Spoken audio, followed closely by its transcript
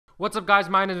What's up, guys?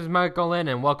 My name is Michael Lin,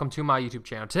 and welcome to my YouTube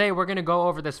channel. Today, we're going to go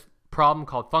over this problem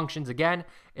called functions again.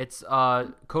 It's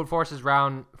Codeforces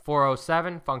round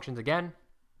 407, functions again.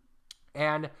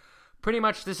 And pretty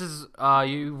much this is,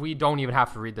 we don't even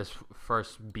have to read this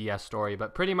first BS story,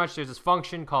 but pretty much there's this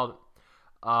function called,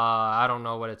 I don't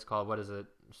know what it's called. What is it?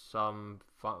 Some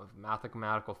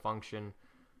mathematical function.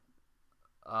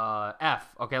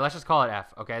 F. Okay, let's just call it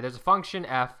F. Okay, there's a function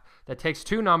F that takes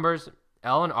two numbers,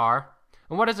 L and R.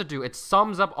 And what does it do? It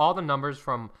sums up all the numbers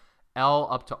from L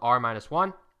up to R minus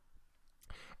 1.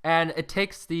 And it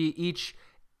takes each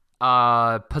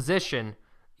position,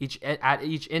 at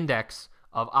each index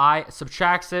of I,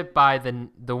 subtracts it by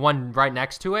the one right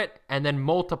next to it, and then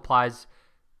multiplies,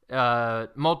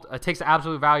 it takes the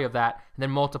absolute value of that, and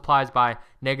then multiplies by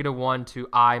 -1 to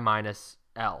I minus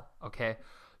L. Okay?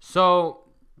 So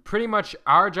pretty much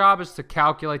our job is to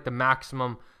calculate the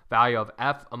maximum value of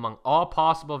F among all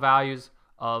possible values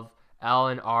of L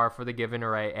and R for the given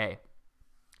array A.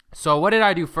 So what did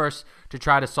I do first to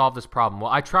try to solve this problem?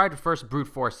 Well, I tried first brute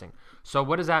forcing. So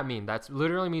what does that mean? That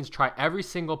literally means try every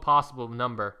single possible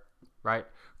number, right,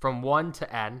 from 1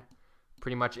 to n,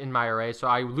 pretty much in my array. So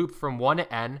I looped from 1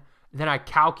 to n, and then I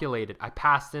calculated. I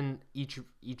passed in each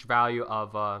value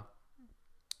of,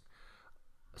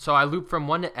 so I looped from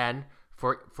 1 to n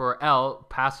for L,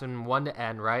 passing 1 to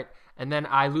n, right? And then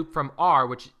I looped from R,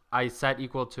 which I set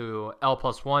equal to L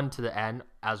plus 1 to the n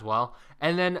as well.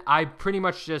 And then I pretty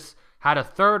much just had a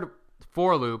third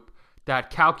for loop that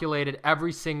calculated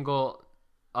every single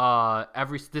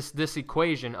this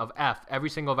equation of F, every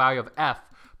single value of F,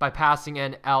 by passing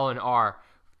in L and R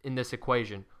in this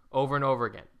equation over and over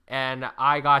again. And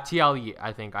I got TLE,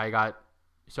 I think. I got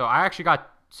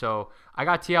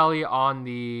TLE on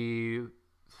the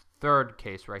third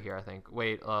case right here, I think.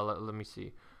 Wait, let me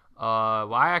see.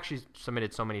 Well, I actually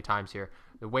submitted so many times here,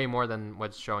 way more than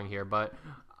what's showing here, but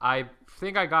I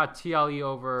think I got TLE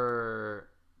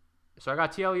over, so I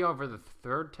got TLE over the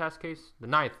third test case, the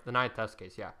ninth test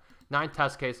case, yeah. Ninth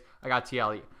test case, I got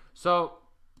TLE. So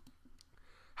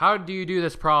how do you do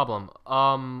this problem?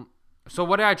 So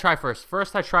what did I try first?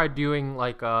 First, I tried doing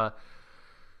like, I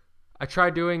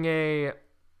tried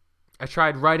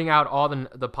writing out all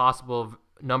the possible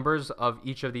numbers of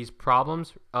each of these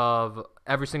problems of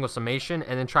every single summation,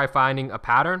 and then try finding a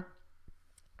pattern.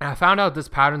 And I found out this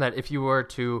pattern that if you were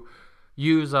to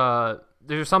use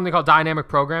there's something called dynamic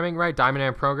programming, right?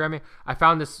 Dynamic programming. I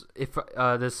found this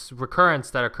this recurrence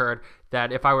that occurred,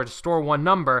 that if I were to store one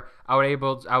number, I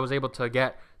was able to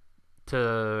get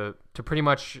to pretty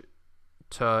much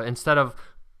to, instead of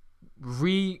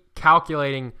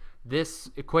recalculating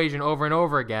this equation over and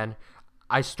over again,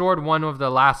 I stored one of the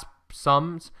last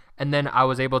sums, and then I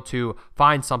was able to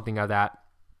find something of that,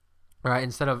 right?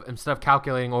 Instead of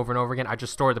calculating over and over again, I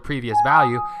just stored the previous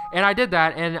value, and I did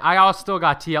that, and I also still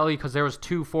got TLE because there was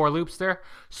 2 for loops there.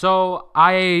 So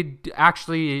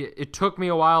it took me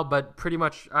a while, but pretty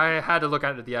much I had to look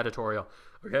at the editorial.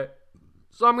 Okay,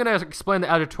 so I'm gonna explain the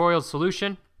editorial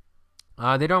solution.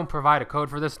 They don't provide a code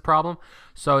for this problem,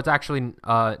 so it's actually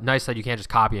nice that you can't just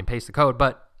copy and paste the code,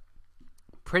 but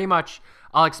pretty much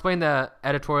I'll explain the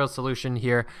editorial solution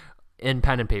here in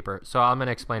pen and paper. So I'm going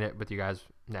to explain it with you guys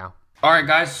now. All right,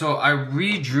 guys, so I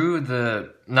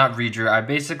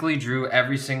basically drew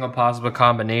every single possible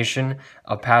combination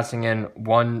of passing in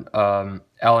one L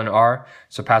and R.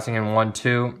 So passing in 1,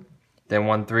 2, then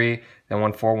 1, 3, then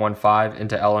 1, 4, 1, 5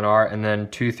 into L and R, and then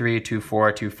 2, 3, 2,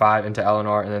 4, 2, 5 into L and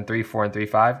R, and then 3, 4, and 3,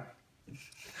 5.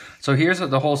 So here's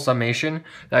the whole summation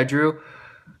that I drew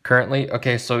currently.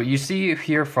 Okay, so you see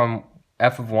here from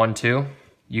F of 1, 2,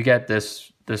 you get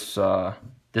this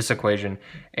equation,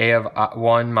 A of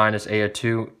 1 minus A of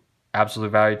 2,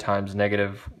 absolute value times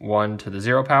 -1 to the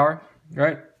 0 power,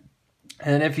 right?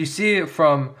 And if you see it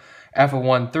from F of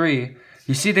 1, 3,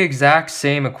 you see the exact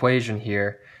same equation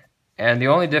here, and the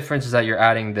only difference is that you're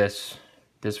adding this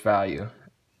value,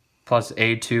 plus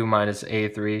A2 minus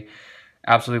A3,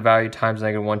 absolute value times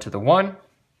 -1 to the 1.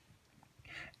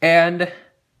 And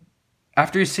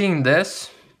after seeing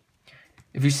this,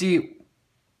 if you see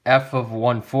F of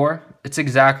 1, 4, it's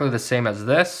exactly the same as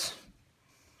this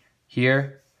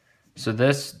here. So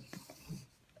this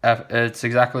it's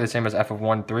exactly the same as F of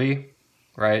 1, 3,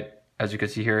 right? As you can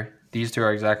see here, these two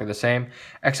are exactly the same,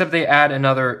 except they add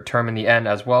another term in the end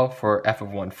as well for F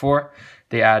of 1, 4.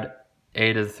 They add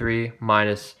A to the 3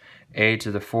 minus A to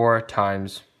the 4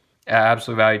 times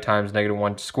absolute value times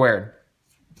 -1 squared.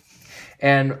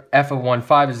 And F of 1,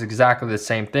 5 is exactly the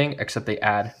same thing, except they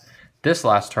add this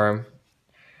last term.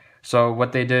 So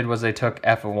what they did was they took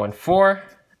F of 1, 4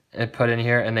 and put in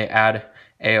here, and they add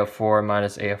a of 4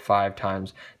 minus a of 5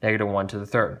 times negative 1 to the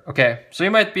third. Okay, so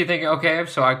you might be thinking, okay,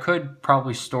 so I could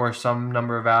probably store some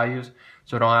number of values,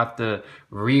 so I don't have to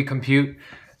recompute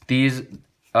these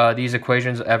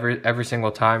equations every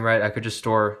single time, right? I could just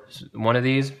store one of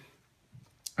these.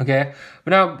 Okay,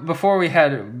 but now before we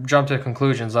jump to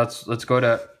conclusions, let's go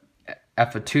to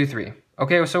f of 2, 3.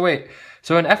 Okay, so wait,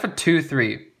 so in f of 2,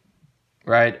 3,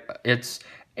 right, it's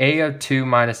a of 2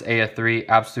 minus a of 3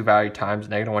 absolute value times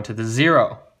negative 1 to the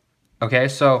 0. Okay,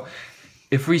 so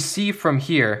if we see from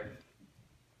here,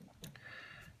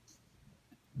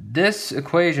 this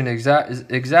equation is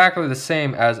exactly the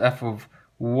same as f of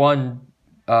 1,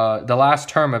 the last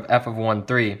term of f of 1,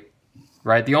 3.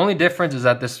 Right, the only difference is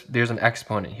that there's an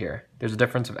exponent here. There's a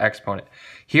difference of exponent.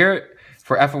 Here,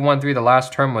 for f of 1, 3, the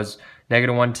last term was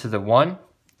negative 1 to the 1.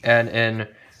 And in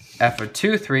f of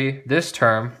 2, 3, this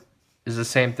term is the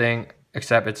same thing,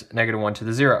 except it's negative 1 to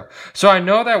the 0. So I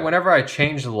know that whenever I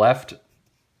change my left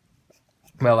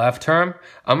term,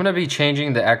 I'm going to be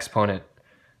changing the exponent,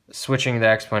 switching the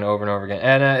exponent over and over again.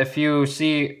 And if you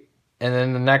see, and then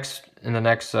in the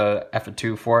next f of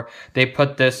 2, 4, they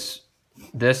put this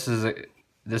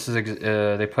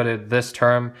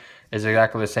term is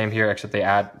exactly the same here, except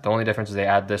the only difference is they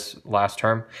add this last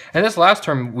term. And this last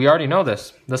term, we already know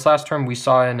this. This last term we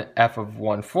saw in f of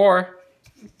 1, 4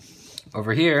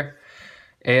 over here,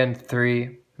 a of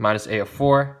 3 minus a of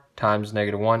 4 times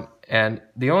negative 1. And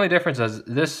the only difference is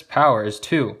this power is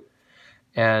 2.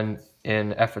 And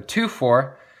in f of 2,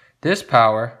 4, this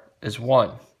power is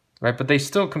 1. Right, but they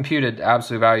still computed the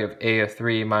absolute value of a of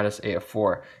 3 minus a of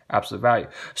 4 absolute value.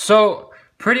 So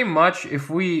pretty much, if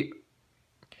we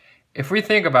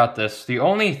think about this, the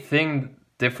only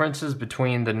differences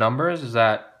between the numbers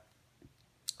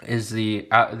is the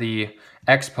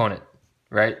exponent,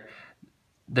 right?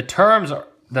 The terms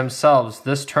themselves,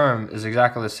 this term is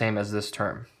exactly the same as this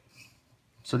term.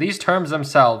 So these terms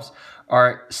themselves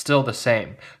are still the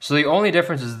same. So the only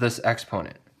difference is this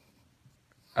exponent.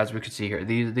 As we could see here,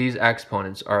 these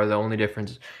exponents are the only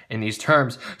difference in these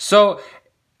terms. So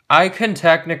I can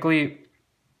technically,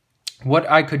 what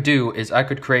I could do is I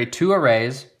could create two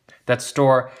arrays that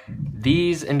store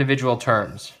these individual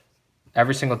terms,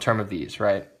 every single term of these,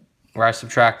 right? Where I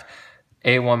subtract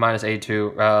a1 minus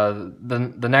a2,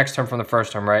 the next term from the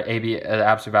first term, right? ab, the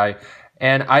absolute value.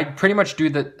 And I pretty much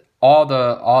do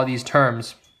all these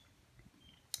terms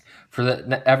for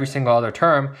every single other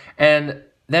term, and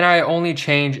then I only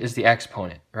change is the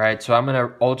exponent, right? So I'm going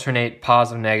to alternate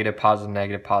positive, negative, positive,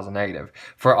 negative, positive, negative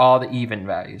for all the even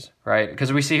values, right?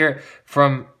 Because we see here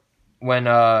from when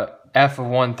f of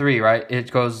 1, 3, right?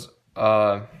 It goes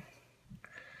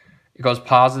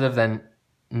positive then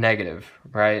negative,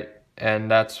 right? And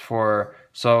that's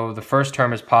so the first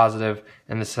term is positive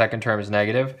and the second term is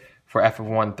negative for f of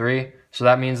 1, 3. So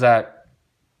that means that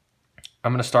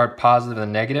I'm going to start positive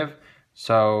and negative.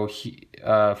 So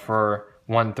for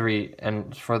 1, 3,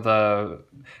 and for the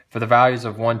values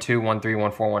of 1, 2, 1, 3,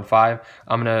 1, 4, 1, 5,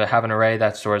 I'm going to have an array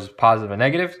that stores positive and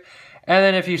negative. And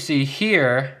then if you see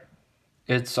here,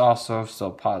 it's also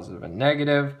still positive and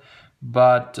negative,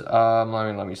 but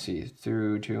let me see,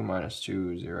 through 2 minus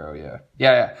 2, 0,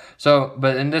 yeah. So,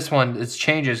 but in this one, it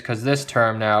changes because this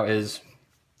term now is,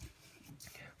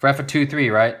 for f of 2, 3,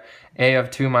 right? a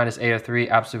of 2 minus a of 3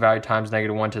 absolute value times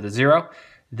negative 1 to the 0.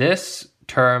 This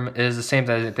term is the same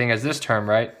thing as this term,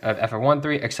 right, of f of 1,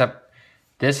 3, except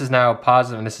this is now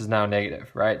positive and this is now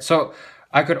negative, right? So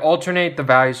I could alternate the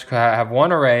values. I have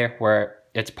one array where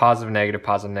it's positive, negative,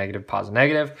 positive, negative, positive,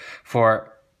 negative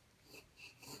for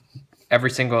every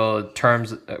single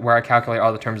terms where I calculate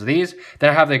all the terms of these. Then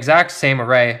I have the exact same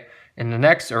array in the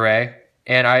next array,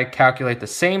 and I calculate the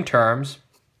same terms,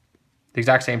 the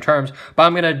exact same terms, but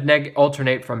I'm going to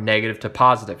alternate from negative to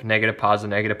positive, negative, positive,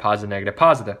 negative, positive, negative,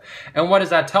 positive. And what does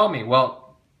that tell me?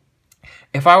 Well,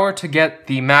 if I were to get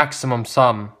the maximum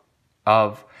sum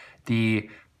of the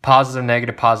positive,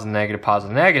 negative, positive, negative,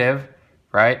 positive, negative,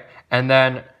 right? And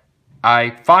then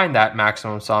I find that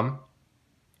maximum sum,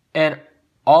 and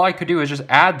all I could do is just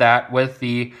add that with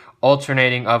the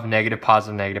alternating of negative,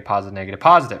 positive, negative, positive, negative,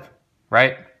 positive,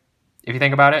 right? If you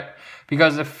think about it,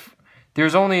 because if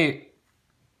there's only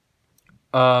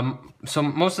so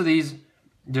most of these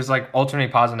just like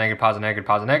alternate positive, negative, positive, negative,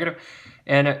 positive, negative,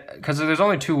 and because there's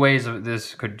only two ways of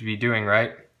this could be doing,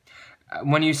 right?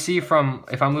 When you see if I'm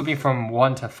looping from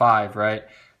 1 to 5, right,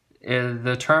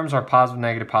 the terms are positive,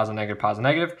 negative, positive, negative, positive,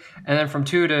 negative, and then from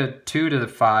 2 to the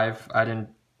 5, I didn't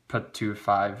put 2 to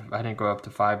 5, I didn't go up to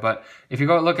 5, but if you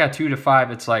go look at 2 to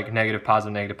 5, it's like negative,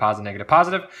 positive, negative, positive, negative,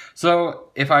 positive.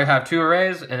 So if I have two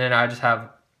arrays and then I just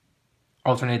have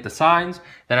alternate the signs,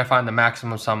 then I find the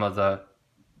maximum sum of the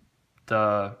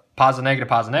the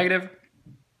positive, negative.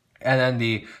 And then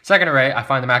the second array, I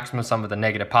find the maximum sum of the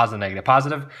negative,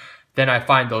 positive. Then I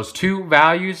find those two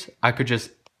values. I could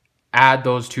just add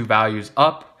those two values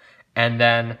up, and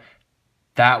then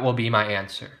that will be my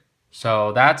answer.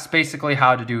 So that's basically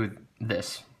how to do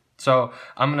this. So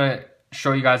I'm gonna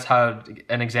show you guys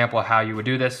an example of how you would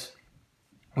do this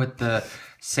with the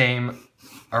same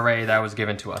array that was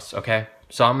given to us, okay?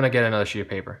 So I'm gonna get another sheet of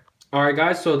paper. All right,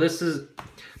 guys, so this is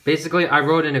basically, I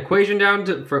wrote an equation down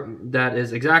that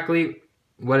is exactly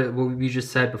what we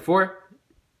just said before.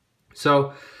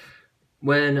 So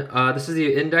when this is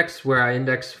the index where I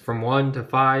index from 1 to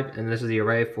 5, and this is the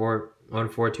array for 1,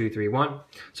 4, 2, 3, 1.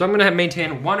 So I'm gonna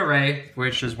maintain one array,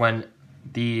 which is when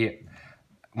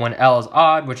L is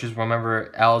odd, which is,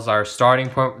 remember, L is our starting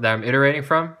point that I'm iterating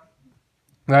from,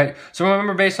 right? So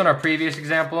remember, based on our previous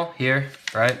example here,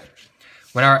 right?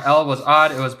 When our L was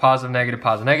odd, it was positive,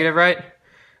 negative, right?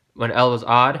 When L was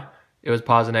odd, it was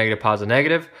positive,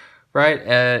 negative,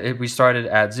 right? We started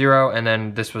at 0, and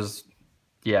then this was,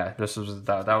 yeah,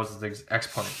 that was the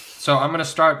exponent. So I'm gonna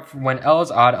start when L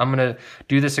is odd. I'm gonna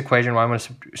do this equation where I'm gonna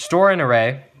store an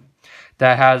array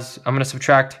that has, I'm gonna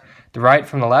subtract the right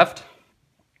from the left.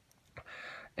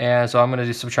 And so I'm going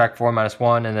to subtract 4 minus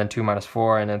 1, and then 2 minus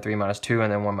 4, and then 3 minus 2,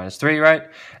 and then 1 minus 3, right?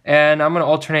 And I'm going to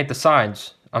alternate the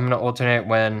signs. I'm going to alternate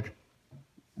when,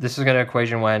 this is going to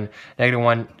equation when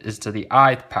 -1 is to the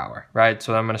ith power, right?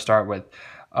 So I'm going to start with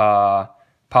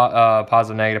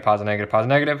positive,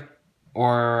 negative,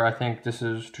 or I think this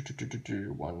is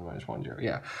 1 minus 1, 0,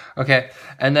 yeah. Okay,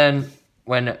 and then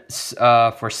when,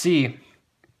 for C,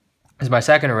 is my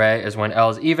second array, is when L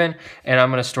is even, and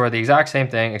I'm going to store the exact same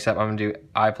thing, except I'm going to do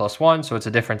I plus 1, so it's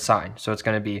a different sign. So it's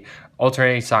going to be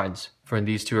alternating signs for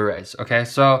these two arrays, okay?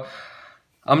 So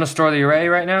I'm going to store the array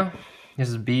right now. This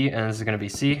is B, and this is going to be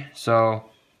C. So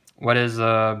what is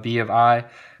B of I?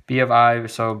 B of I,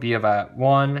 so B of I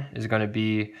 1 is going to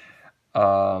be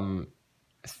I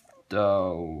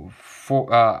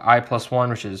plus 1,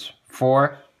 which is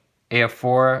 4. A of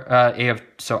 4,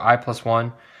 so I plus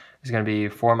 1 is going to be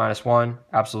 4 minus 1.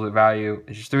 Absolute value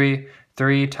is 3.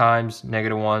 3 times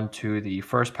 -1 to the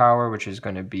first power, which is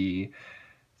going to be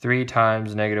 3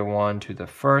 times -1 to the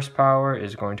first power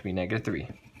is going to be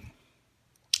 -3.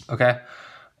 Okay.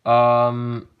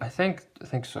 I think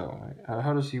so.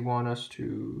 How does he want us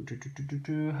to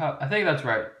I think that's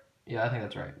right. Yeah, I think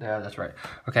that's right. Yeah, that's right.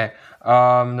 Okay.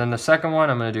 Then the second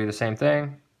one, I'm going to do the same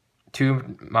thing.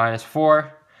 2 minus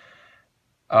 4.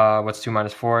 What's 2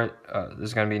 minus 4? This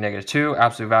is going to be -2.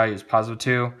 Absolute value is positive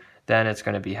 2. Then it's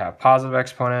going to have positive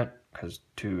exponent, because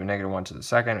 -1 to the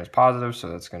second is positive, so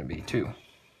that's going to be 2.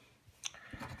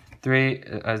 3,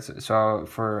 so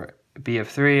for B of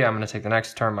 3, I'm going to take the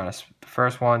next term minus the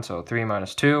first one, so 3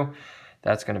 minus 2.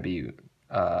 That's going to be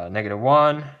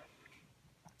 -1.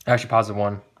 Actually, positive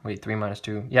 1. Wait, 3 minus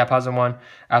 2. Yeah, positive 1.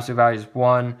 Absolute value is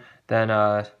 1. Then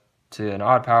to an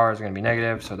odd power is going to be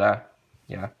negative, so that,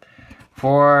 yeah.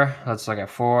 4, let's look at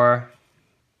 4.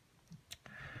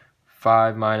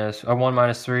 1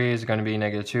 minus 3 is going to be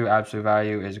 -2. Absolute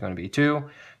value is going to be 2.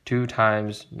 2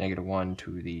 times -1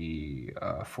 to the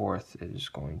fourth is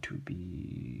going to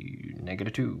be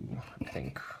 -2, I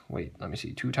think. Wait, let me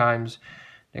see. 2 times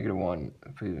 -1,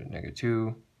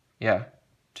 -2, yeah,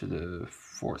 to the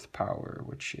fourth power,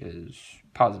 which is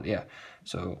positive, yeah.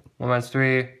 So 1 minus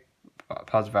 3,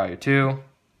 positive value 2.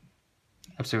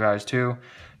 Absolute value is 2.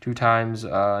 2 times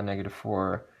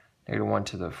 -4, -1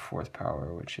 to the fourth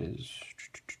power, which is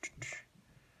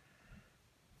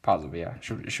positive. Yeah,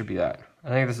 it should be that. I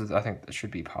think it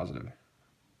should be positive.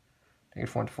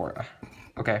 -1 to 4.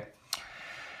 Okay.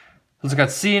 Let's look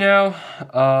at C now.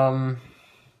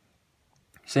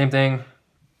 Same thing.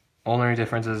 Only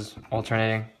differences,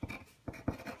 alternating.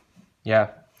 Yeah.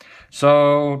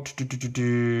 So, let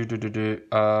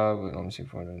me see,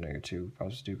 4 -2,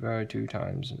 positive 2, 2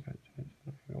 times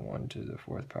 1 to the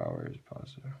fourth power is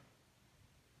positive.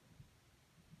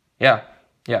 Yeah,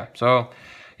 so,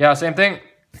 yeah, same thing.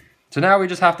 So now we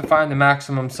just have to find the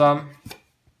maximum sum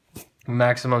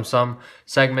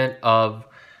segment of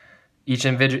each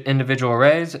individual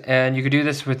arrays, and you could do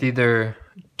this with either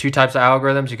two types of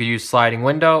algorithms. You could use sliding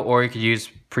window, or you could use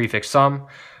prefix sum,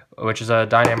 which is a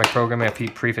dynamic programming of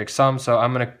prefix sum. So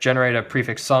I'm going to generate a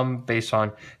prefix sum based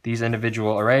on these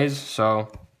individual arrays.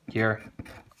 So here,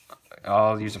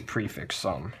 I'll use a prefix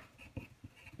sum.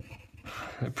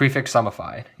 Prefix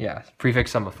summify. Yeah,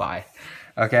 prefix summify.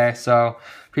 Okay, so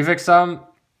prefix sum,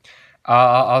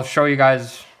 I'll show you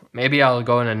guys. Maybe I'll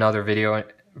go in another video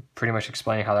pretty much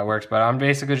explaining how that works. But I'm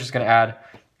basically just going to add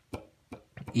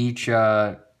each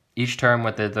each term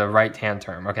with the right-hand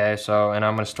term, okay? So, and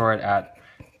I'm going to store it at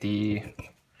the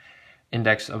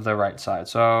index of the right side.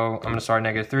 So I'm going to start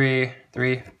 -3,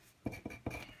 3.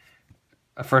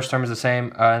 First term is the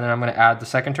same, and then I'm going to add the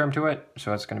second term to it.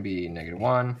 So it's going to be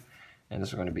 -1, and this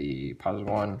is going to be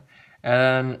 +1.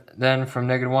 And then from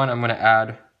 -1, I'm going to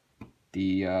add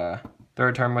the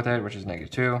third term with it, which is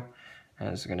 -2.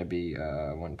 And this is going to be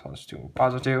 1 plus 2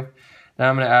 +2. Then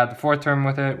I'm going to add the fourth term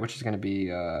with it, which is going to be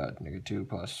 -2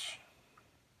 plus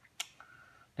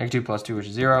 2, which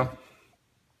is 0.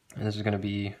 And this is going to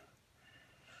be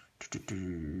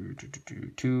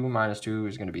 2 minus 2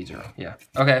 is going to be 0. Yeah.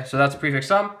 Okay, so that's a prefix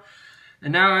sum.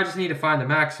 And now I just need to find the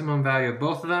maximum value of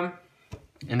both of them.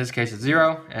 In this case, it's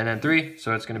 0 and then 3.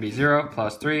 So it's going to be 0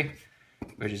 plus 3,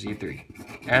 which is E3.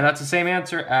 And that's the same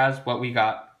answer as what we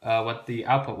got, what the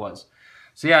output was.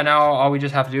 So yeah, now all we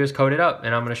just have to do is code it up,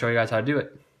 and I'm going to show you guys how to do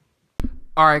it.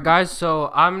 Alright guys, so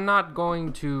I'm not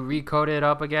going to recode it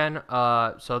up again.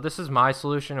 So this is my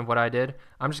solution of what I did.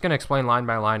 I'm just going to explain line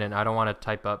by line, and I don't want to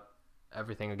type up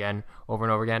everything again over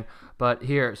and over again. But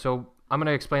here, so I'm going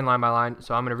to explain line by line.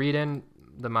 So I'm going to read in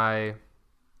my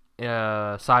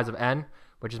size of n,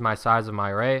 which is my size of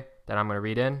my array that I'm going to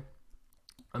read in.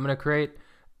 I'm going to create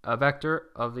a vector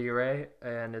of the array,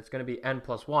 and it's going to be n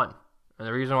plus 1. And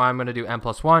the reason why I'm going to do n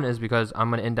plus 1 is because I'm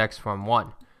going to index from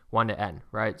 1 to n,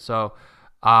 right? So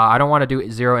I don't want to do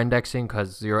 0 indexing,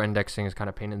 because 0 indexing is kind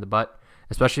of pain in the butt,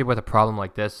 especially with a problem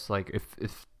like this. Like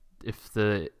if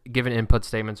the given input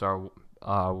statements are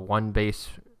 1 base,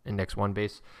 index 1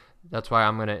 base, that's why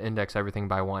I'm going to index everything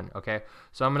by 1, okay?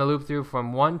 So I'm going to loop through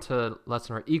from 1 to less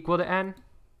than or equal to n,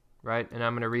 right? And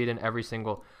I'm going to read in every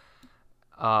single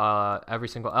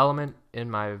element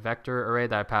in my vector array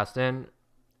that I passed in,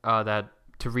 that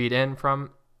to read in from,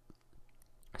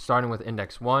 starting with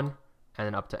index 1 and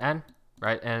then up to n,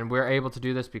 right? And we're able to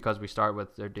do this because we start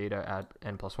with their data at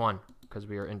n plus 1, because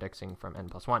we are indexing from n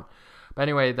plus 1. But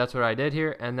anyway, that's what I did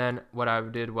here. And then what I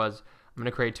did was I'm going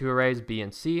to create two arrays, b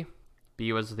and c.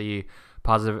 B was the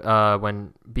positive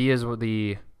when b is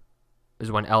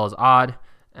when L is odd,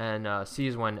 and c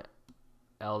is when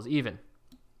L is even,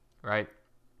 right?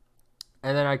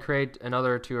 And then I create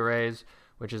another two arrays,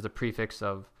 which is the prefix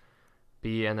of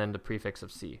b and then the prefix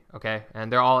of c, okay?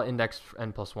 And they're all indexed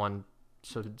n plus 1,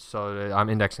 so I'm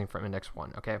indexing from index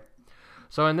 1, okay?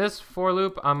 So in this for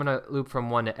loop, I'm going to loop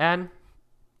from 1 to n,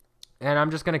 and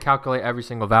I'm just going to calculate every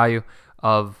single value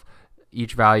of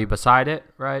each value beside it,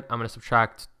 right? I'm going to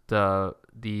subtract the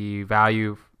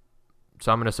value,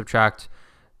 so I'm going to subtract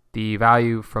the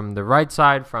value from the right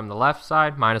side from the left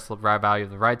side minus the value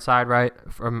of the right side, right?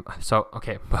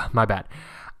 Okay, my bad.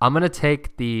 I'm going to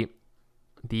take the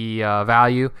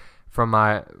value from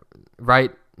my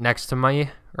right next to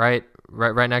my right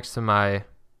next to my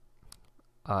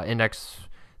index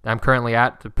that I'm currently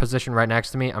at, the position right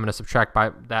next to me. I'm going to subtract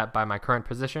that by my current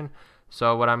position.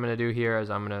 So what I'm going to do here is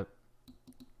I'm going to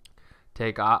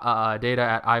take data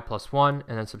at I plus 1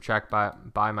 and then subtract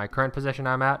by my current position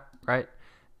I'm at, right?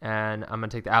 And I'm going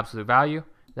to take the absolute value.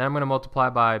 Then I'm going to multiply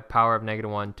by power of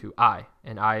 -1 to I,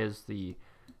 and I is the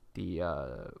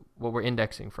what we're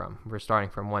indexing from. We're starting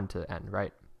from 1 to n,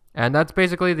 right? And that's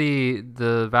basically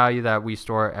the value that we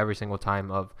store every single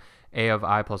time of a of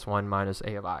I plus 1 minus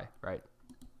a of I, right?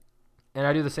 And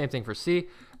I do the same thing for c,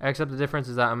 except the difference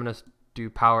is that I'm going to do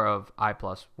power of I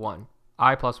plus 1.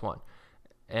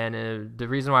 And the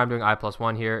reason why I'm doing I plus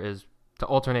 1 here is to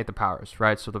alternate the powers,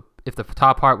 right? So if the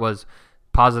top part was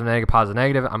positive,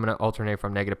 negative, I'm going to alternate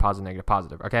from negative,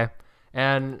 positive, okay?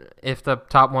 And if the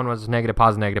top one was negative,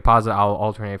 positive, I'll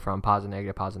alternate from positive,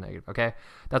 negative, okay?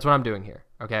 That's what I'm doing here,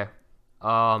 okay?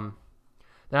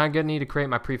 Then I'm going to need to create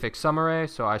my prefix sum array.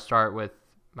 So I start with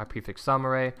my prefix sum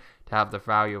array to have the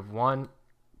value of 1.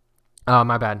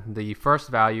 My bad. The first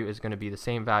value is going to be the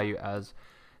same value as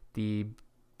the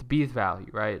bth value,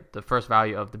 right? The first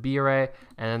value of the b array,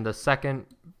 and then the second,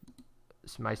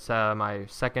 my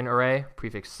second array,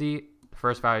 prefix c, the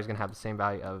first value is going to have the same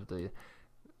value of the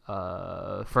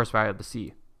first value of the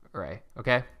c array,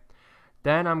 okay?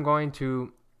 Then I'm going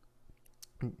to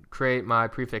create my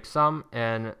prefix sum,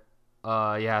 and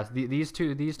yeah, these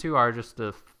two are just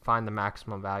to find the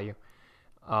maximum value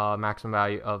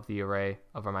of the array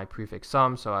over my prefix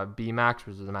sum. So I have b max,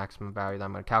 which is the maximum value that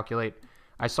I'm going to calculate.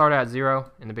 I start at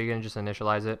 0 in the beginning, just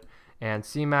initialize it, and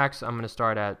c max I'm going to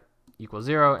start at equals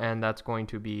 0, and that's going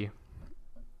to be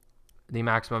the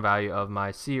maximum value of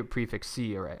my prefix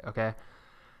c array, okay?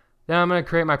 Then I'm going to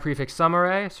create my prefix sum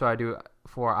array. So I do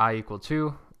for I equal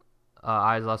 2,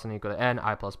 I is less than or equal to n,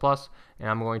 I plus plus, and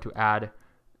I'm going to add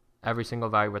every single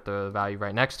value with the value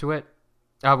right next to it,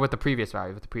 with the previous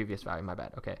value, my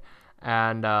bad, okay?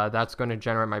 and that's going to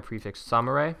generate my prefix sum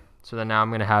array. So then now I'm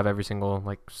going to have every single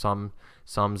like sums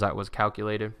that was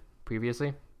calculated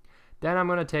previously. Then I'm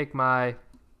going to take my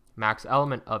max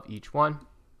element of each one,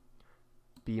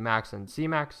 B max and C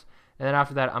max, and then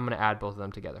after that I'm going to add both of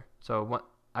them together. So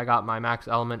I got my max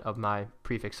element of my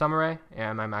prefix sum array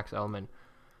and my max element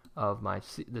of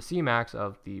the C max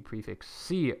of the prefix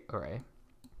C array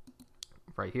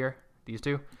right here, these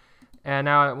two. And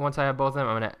now once I have both of them,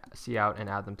 I'm going to C out and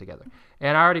add them together.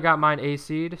 And I already got mine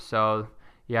AC'd, so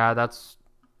yeah, this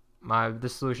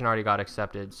solution already got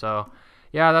accepted. So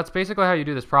yeah, that's basically how you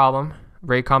do this problem.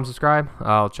 Rate, comment, subscribe.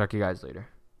 I'll check you guys later.